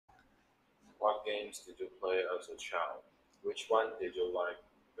What games did you play as a child? Which one did you like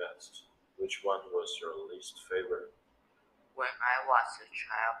best? Which one was your least favorite? When I was a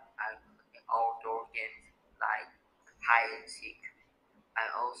child, I played outdoor games like hide and seek. I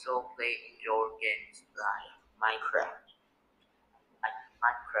also play indoor games like Minecraft. I like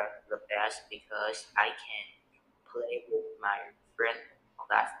Minecraft the best because I can play with my friend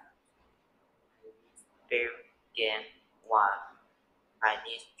that fair game one. I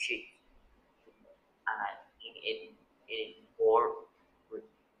need cheat and it for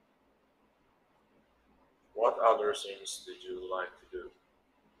What other things did you like to do?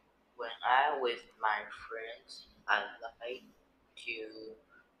 when I with my friends. I like to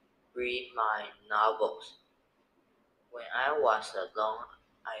read my novels. When I was alone,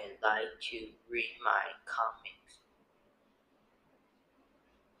 I like to read my comics.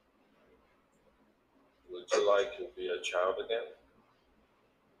 Would you like to be a child again?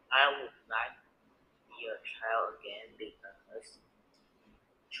 I would like to be a child again because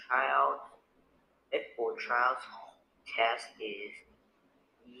child for child's test is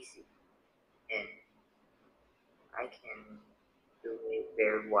easy and I can do it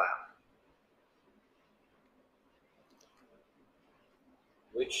very well.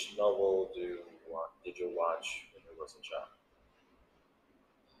 Which novel did you watch when you was a child?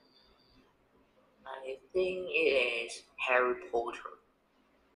 I think it is Harry Potter.